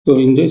So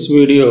in this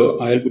video,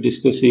 I'll be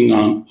discussing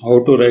on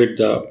how to write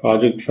the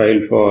project file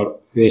for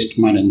waste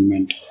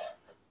management.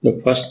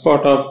 The first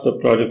part of the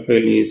project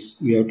file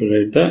is we have to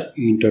write the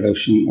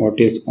introduction,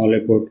 what is all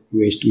about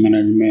waste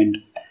management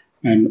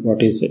and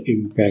what is the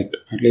impact.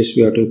 At least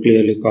we have to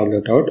clearly call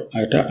that out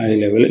at a high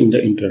level in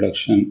the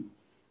introduction.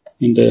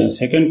 In the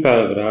second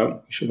paragraph,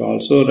 we should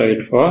also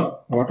write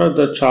for what are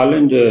the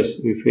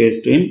challenges we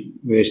faced in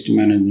waste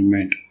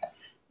management.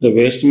 The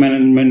waste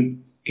management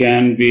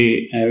can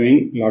be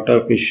having lot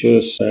of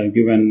issues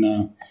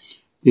given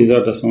these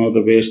are some of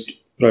the waste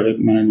project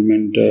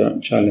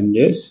management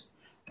challenges,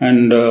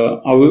 and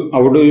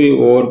how do we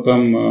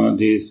overcome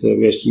these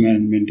waste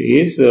management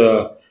is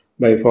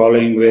by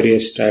following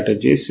various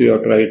strategies. We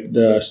have to write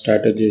the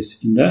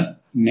strategies in the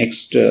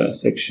next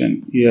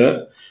section.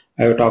 Here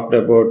I have talked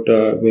about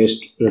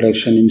waste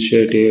reduction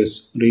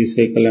initiatives,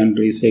 recycle and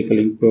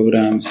recycling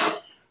programs,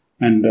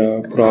 and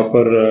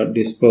proper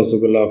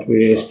disposal of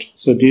waste.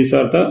 So these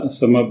are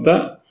some of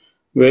the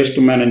waste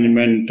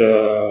management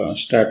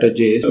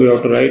strategies. We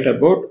have to write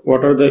about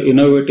what are the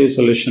innovative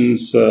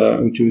solutions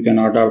which we can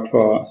adopt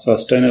for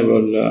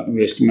sustainable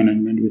waste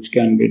management, which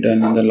can be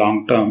done in the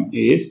long term.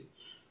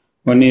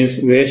 One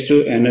is waste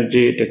to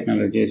energy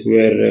technologies,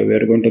 where we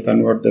are going to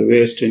convert the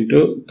waste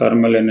into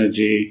thermal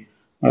energy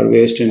or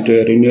waste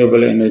into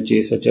renewable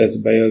energy such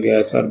as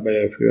biogas or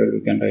biofuel.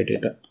 We can write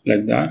it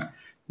like that.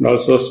 And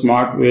also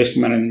smart waste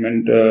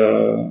management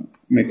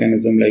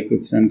mechanism, like with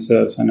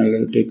sensors,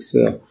 analytics,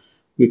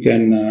 we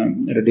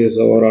can reduce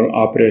the overall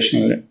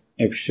operational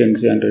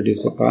efficiency and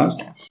reduce the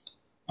cost.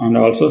 And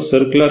also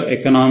circular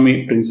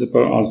economy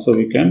principle also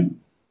we can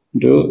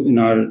do in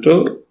order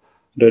to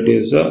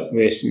reduce the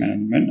waste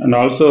management. And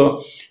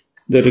also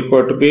there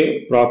required to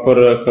be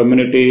proper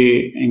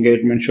community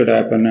engagement should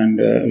happen,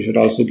 and we should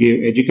also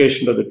give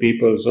education to the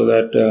people so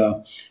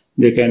that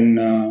they can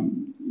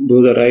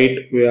do the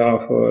right way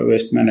of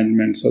waste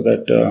management, so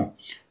that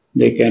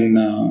they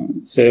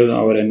can save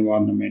our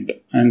environment.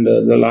 And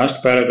the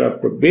last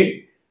paragraph would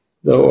be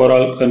the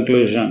overall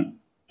conclusion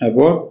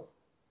about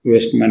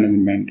waste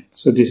management.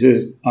 So this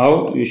is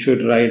how you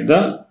should write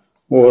the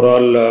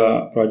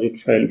overall project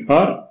file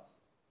for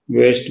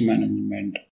waste management.